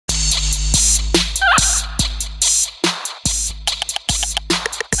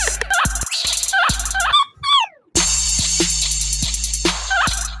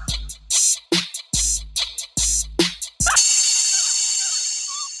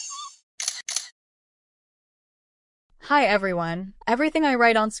Hi everyone. Everything I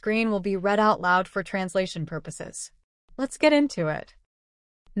write on screen will be read out loud for translation purposes. Let's get into it.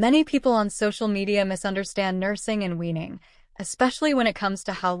 Many people on social media misunderstand nursing and weaning, especially when it comes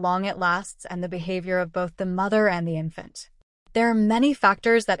to how long it lasts and the behavior of both the mother and the infant. There are many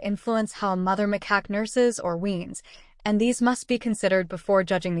factors that influence how a mother macaque nurses or weans, and these must be considered before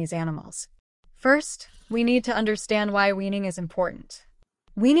judging these animals. First, we need to understand why weaning is important.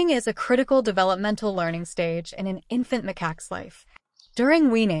 Weaning is a critical developmental learning stage in an infant macaque's life. During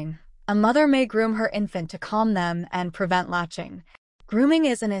weaning, a mother may groom her infant to calm them and prevent latching. Grooming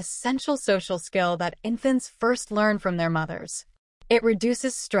is an essential social skill that infants first learn from their mothers. It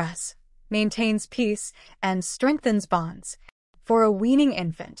reduces stress, maintains peace, and strengthens bonds. For a weaning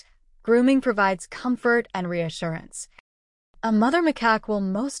infant, grooming provides comfort and reassurance. A mother macaque will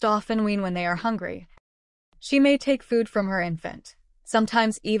most often wean when they are hungry. She may take food from her infant,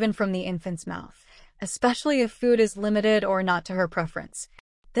 sometimes even from the infant's mouth, especially if food is limited or not to her preference.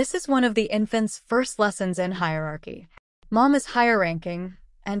 This is one of the infant's first lessons in hierarchy. Mom is higher ranking,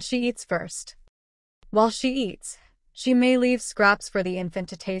 and she eats first. While she eats, she may leave scraps for the infant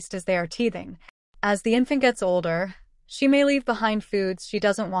to taste as they are teething. As the infant gets older, she may leave behind foods she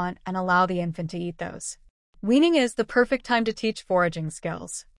doesn't want and allow the infant to eat those. Weaning is the perfect time to teach foraging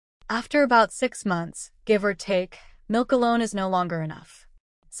skills. After about 6 months, give or take, milk alone is no longer enough.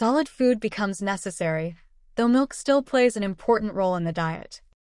 Solid food becomes necessary, though milk still plays an important role in the diet.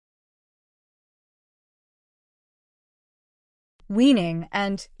 Weaning,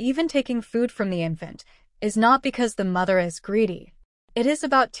 and even taking food from the infant, is not because the mother is greedy. It is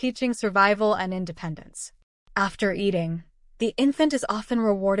about teaching survival and independence. After eating, the infant is often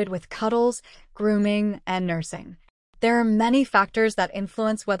rewarded with cuddles, grooming, and nursing. There are many factors that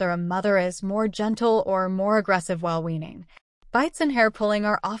influence whether a mother is more gentle or more aggressive while weaning. Bites and hair pulling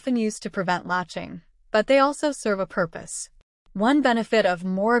are often used to prevent latching, but they also serve a purpose. One benefit of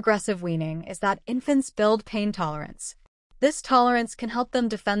more aggressive weaning is that infants build pain tolerance. This tolerance can help them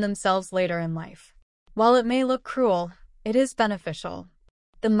defend themselves later in life. While it may look cruel, it is beneficial.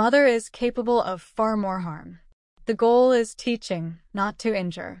 The mother is capable of far more harm. The goal is teaching, not to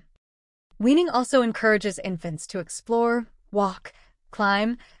injure. Weaning also encourages infants to explore, walk,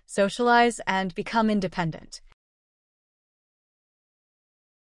 climb, socialize, and become independent.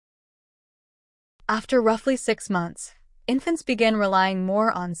 After roughly 6 months, infants begin relying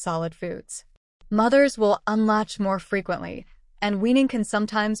more on solid foods. Mothers will unlatch more frequently, and weaning can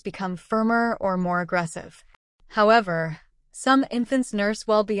sometimes become firmer or more aggressive. However, some infants nurse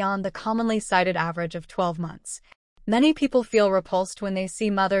well beyond the commonly cited average of 12 months. Many people feel repulsed when they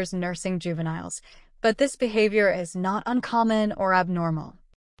see mothers nursing juveniles, but this behavior is not uncommon or abnormal.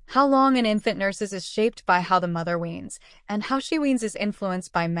 How long an infant nurses is shaped by how the mother weans, and how she weans is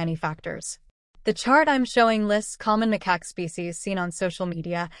influenced by many factors. The chart I'm showing lists common macaque species seen on social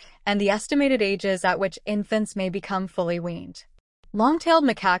media and the estimated ages at which infants may become fully weaned. Long-tailed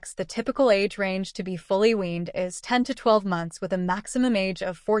macaques, the typical age range to be fully weaned is 10 to 12 months with a maximum age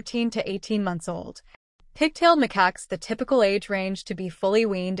of 14 to 18 months old. Pigtailed macaques, the typical age range to be fully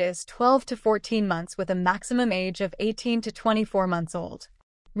weaned is 12 to 14 months with a maximum age of 18 to 24 months old.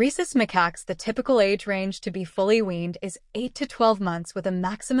 Rhesus macaques, the typical age range to be fully weaned is 8 to 12 months with a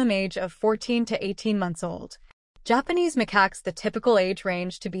maximum age of 14 to 18 months old. Japanese macaques, the typical age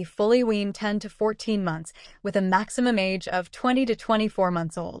range to be fully weaned 10 to 14 months with a maximum age of 20 to 24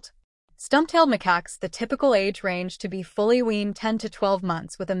 months old. Stump-tailed macaques, the typical age range to be fully weaned 10 to 12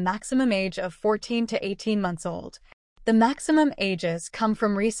 months with a maximum age of 14 to 18 months old. The maximum ages come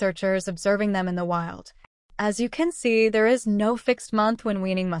from researchers observing them in the wild. As you can see, there is no fixed month when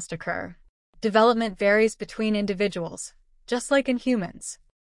weaning must occur. Development varies between individuals, just like in humans.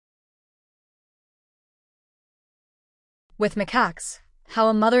 With macaques, how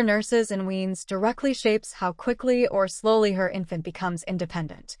a mother nurses and weans directly shapes how quickly or slowly her infant becomes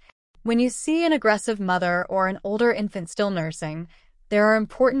independent. When you see an aggressive mother or an older infant still nursing, there are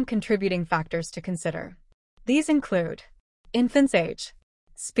important contributing factors to consider. These include infant's age,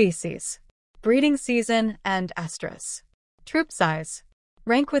 species, breeding season, and estrus, troop size,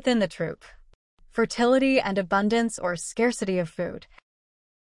 rank within the troop, fertility and abundance or scarcity of food.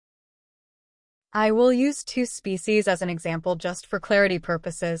 I will use 2 species as an example just for clarity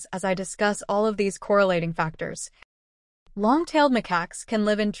purposes as I discuss all of these correlating factors. Long-tailed macaques can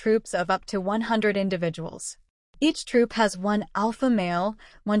live in troops of up to 100 individuals. Each troop has 1 alpha male,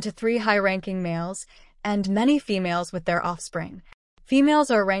 1 to 3 high-ranking males, and many females with their offspring. Females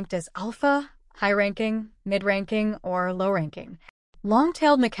are ranked as alpha, high-ranking, mid-ranking, or low-ranking.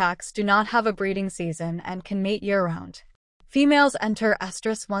 Long-tailed macaques do not have a breeding season and can mate year-round. Females enter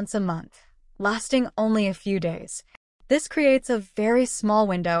estrus once a month, lasting only a few days. This creates a very small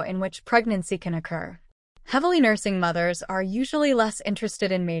window in which pregnancy can occur. Heavily nursing mothers are usually less interested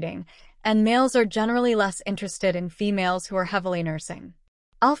in mating, and males are generally less interested in females who are heavily nursing.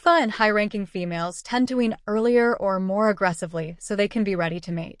 Alpha and high-ranking females tend to wean earlier or more aggressively so they can be ready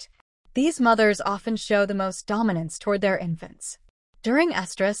to mate. These mothers often show the most dominance toward their infants. During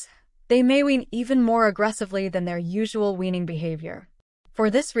estrus, they may wean even more aggressively than their usual weaning behavior. For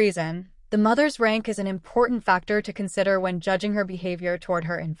this reason, the mother's rank is an important factor to consider when judging her behavior toward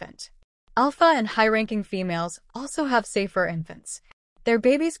her infant. Alpha and high-ranking females also have safer infants. Their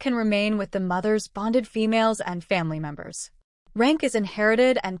babies can remain with the mother's bonded females and family members. Rank is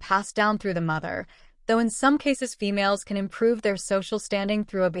inherited and passed down through the mother, though in some cases females can improve their social standing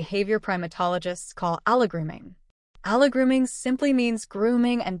through a behavior primatologists call allogrooming. Allogrooming simply means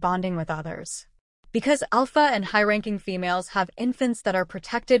grooming and bonding with others. Because alpha and high-ranking females have infants that are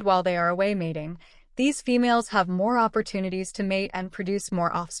protected while they are away mating, these females have more opportunities to mate and produce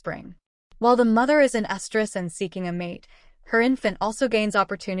more offspring. While the mother is in estrus and seeking a mate, her infant also gains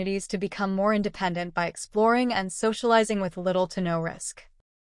opportunities to become more independent by exploring and socializing with little to no risk.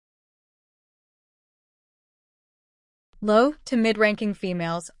 Low to mid-ranking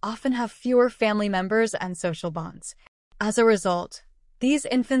females often have fewer family members and social bonds. As a result, these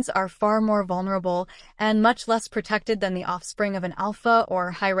infants are far more vulnerable and much less protected than the offspring of an alpha or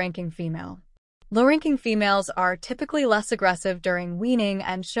high-ranking female. Low-ranking females are typically less aggressive during weaning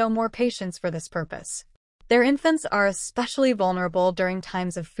and show more patience for this purpose. Their infants are especially vulnerable during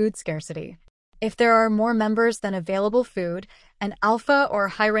times of food scarcity. If there are more members than available food, an alpha or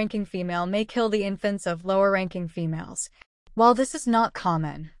high-ranking female may kill the infants of lower-ranking females. While this is not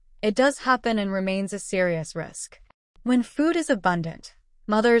common, it does happen and remains a serious risk. When food is abundant,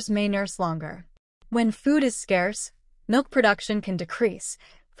 mothers may nurse longer. When food is scarce, milk production can decrease,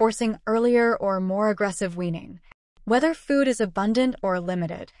 forcing earlier or more aggressive weaning. Whether food is abundant or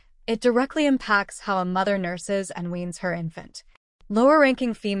limited, it directly impacts how a mother nurses and weans her infant.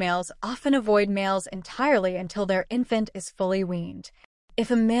 Lower-ranking females often avoid males entirely until their infant is fully weaned. If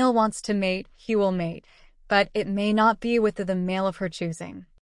a male wants to mate, he will mate, but it may not be with the male of her choosing.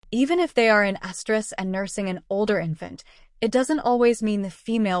 Even if they are in estrus and nursing an older infant, it doesn't always mean the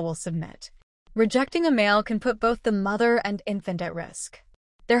female will submit. Rejecting a male can put both the mother and infant at risk.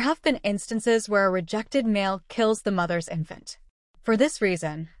 There have been instances where a rejected male kills the mother's infant. For this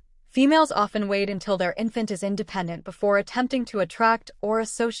reason, females often wait until their infant is independent before attempting to attract or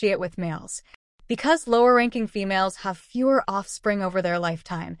associate with males. Because lower-ranking females have fewer offspring over their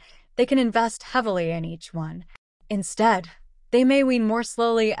lifetime, they can invest heavily in each one. Instead, they may wean more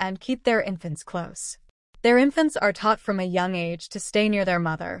slowly and keep their infants close. Their infants are taught from a young age to stay near their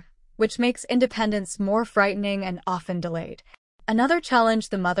mother, which makes independence more frightening and often delayed. Another challenge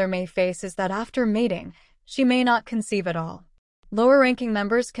the mother may face is that after mating, she may not conceive at all. Lower-ranking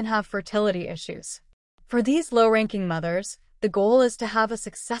members can have fertility issues. For these low-ranking mothers, the goal is to have a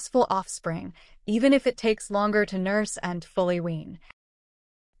successful offspring, even if it takes longer to nurse and fully wean.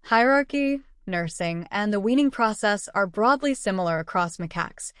 Hierarchy, nursing, and the weaning process are broadly similar across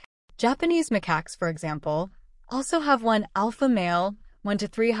macaques. Japanese macaques, for example, also have one alpha male, 1 to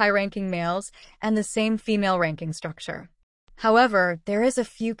 3 high-ranking males, and the same female ranking structure. However, there is a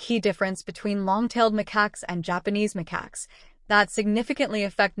few key differences between long-tailed macaques and Japanese macaques that significantly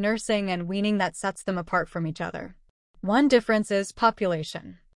affect nursing and weaning that sets them apart from each other. One difference is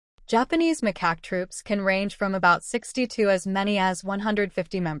population. Japanese macaque troops can range from about 60 to as many as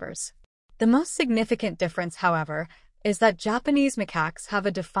 150 members. The most significant difference, however, is that Japanese macaques have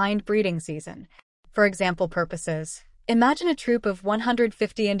a defined breeding season. For example purposes, imagine a troop of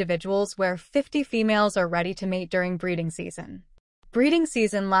 150 individuals where 50 females are ready to mate during breeding season. Breeding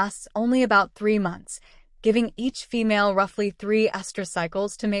season lasts only about 3 months, giving each female roughly 3 estrus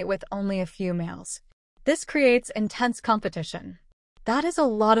cycles to mate with only a few males. This creates intense competition. That is a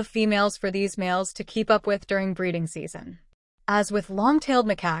lot of females for these males to keep up with during breeding season. As with long-tailed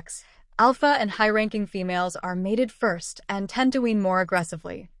macaques, alpha and high-ranking females are mated first and tend to wean more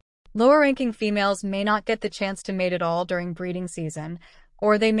aggressively. Lower-ranking females may not get the chance to mate at all during breeding season,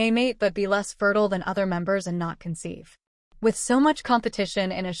 or they may mate but be less fertile than other members and not conceive. With so much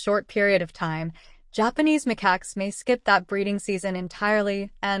competition in a short period of time, Japanese macaques may skip that breeding season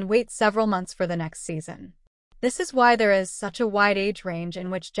entirely and wait several months for the next season. This is why there is such a wide age range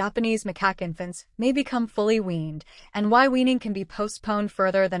in which Japanese macaque infants may become fully weaned, and why weaning can be postponed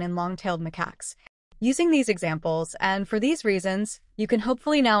further than in long-tailed macaques. Using these examples, and for these reasons, you can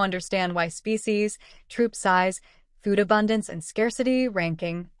hopefully now understand why species, troop size, food abundance and scarcity,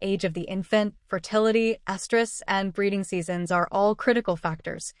 ranking, age of the infant, fertility, estrus, and breeding seasons are all critical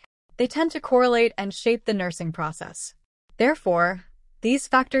factors. They tend to correlate and shape the nursing process. Therefore, these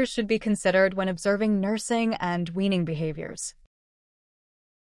factors should be considered when observing nursing and weaning behaviors.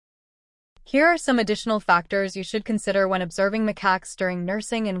 Here are some additional factors you should consider when observing macaques during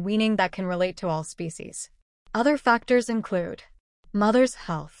nursing and weaning that can relate to all species. Other factors include mother's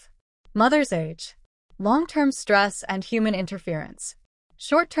health, mother's age, long-term stress and human interference,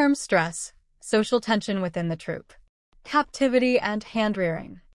 short-term stress, social tension within the troop, captivity and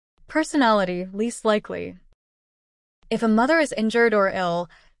hand-rearing, personality least likely. If a mother is injured or ill,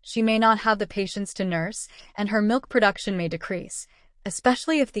 she may not have the patience to nurse, and her milk production may decrease,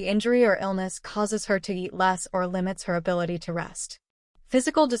 especially if the injury or illness causes her to eat less or limits her ability to rest.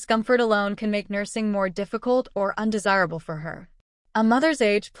 Physical discomfort alone can make nursing more difficult or undesirable for her. A mother's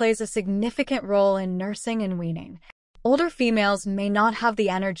age plays a significant role in nursing and weaning. Older females may not have the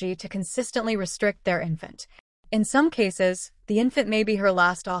energy to consistently restrict their infant. In some cases, the infant may be her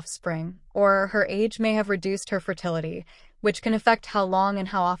last offspring, or her age may have reduced her fertility, which can affect how long and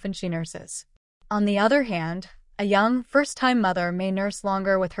how often she nurses. On the other hand, a young, first-time mother may nurse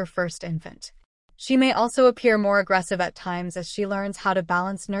longer with her first infant. She may also appear more aggressive at times as she learns how to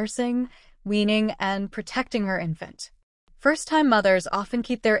balance nursing, weaning, and protecting her infant. First-time mothers often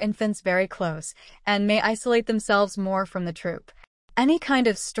keep their infants very close and may isolate themselves more from the troop. Any kind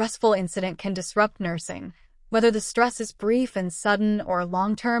of stressful incident can disrupt nursing, whether the stress is brief and sudden or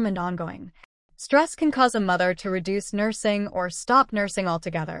long-term and ongoing. Stress can cause a mother to reduce nursing or stop nursing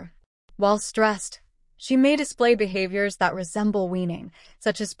altogether. While stressed, she may display behaviors that resemble weaning,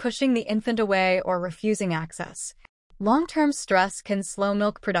 such as pushing the infant away or refusing access. Long-term stress can slow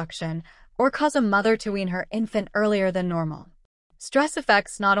milk production or cause a mother to wean her infant earlier than normal. Stress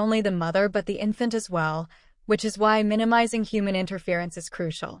affects not only the mother but the infant as well, which is why minimizing human interference is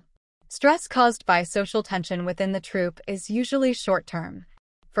crucial. Stress caused by social tension within the troop is usually short-term.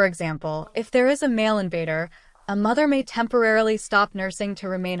 For example, if there is a male invader, a mother may temporarily stop nursing to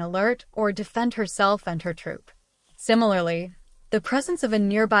remain alert or defend herself and her troop. Similarly, the presence of a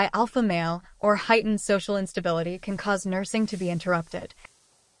nearby alpha male or heightened social instability can cause nursing to be interrupted.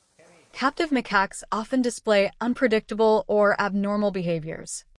 Captive macaques often display unpredictable or abnormal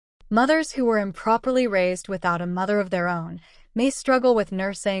behaviors. Mothers who were improperly raised without a mother of their own may struggle with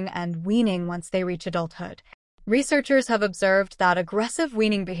nursing and weaning once they reach adulthood. Researchers have observed that aggressive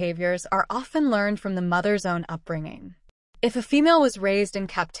weaning behaviors are often learned from the mother's own upbringing. If a female was raised in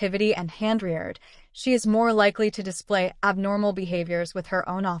captivity and hand-reared, she is more likely to display abnormal behaviors with her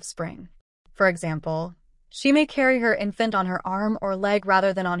own offspring. For example, she may carry her infant on her arm or leg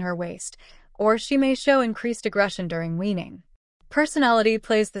rather than on her waist, or she may show increased aggression during weaning. Personality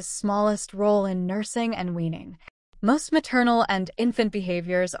plays the smallest role in nursing and weaning. Most maternal and infant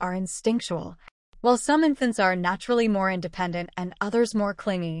behaviors are instinctual. While some infants are naturally more independent and others more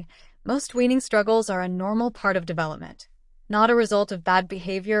clingy, most weaning struggles are a normal part of development, not a result of bad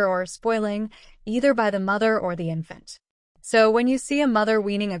behavior or spoiling, either by the mother or the infant. So when you see a mother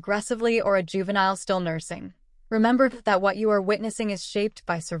weaning aggressively or a juvenile still nursing, remember that what you are witnessing is shaped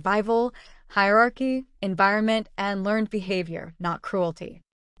by survival, hierarchy, environment, and learned behavior, not cruelty.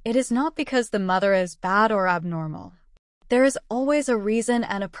 It is not because the mother is bad or abnormal. There is always a reason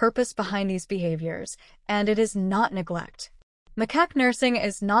and a purpose behind these behaviors, and it is not neglect. Macaque nursing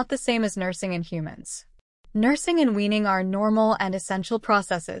is not the same as nursing in humans. Nursing and weaning are normal and essential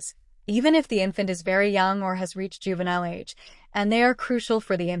processes, even if the infant is very young or has reached juvenile age, and they are crucial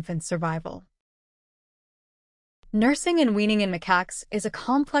for the infant's survival. Nursing and weaning in macaques is a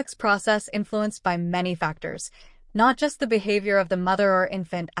complex process influenced by many factors, not just the behavior of the mother or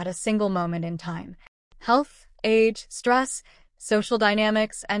infant at a single moment in time. Health, age, stress, social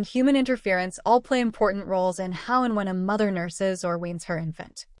dynamics, and human interference all play important roles in how and when a mother nurses or weans her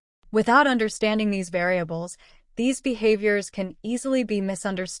infant. Without understanding these variables, these behaviors can easily be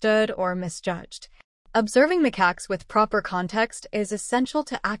misunderstood or misjudged. Observing macaques with proper context is essential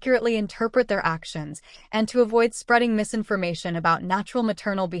to accurately interpret their actions and to avoid spreading misinformation about natural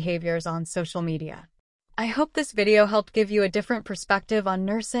maternal behaviors on social media. I hope this video helped give you a different perspective on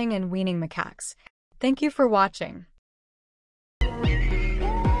nursing and weaning macaques. Thank you for watching.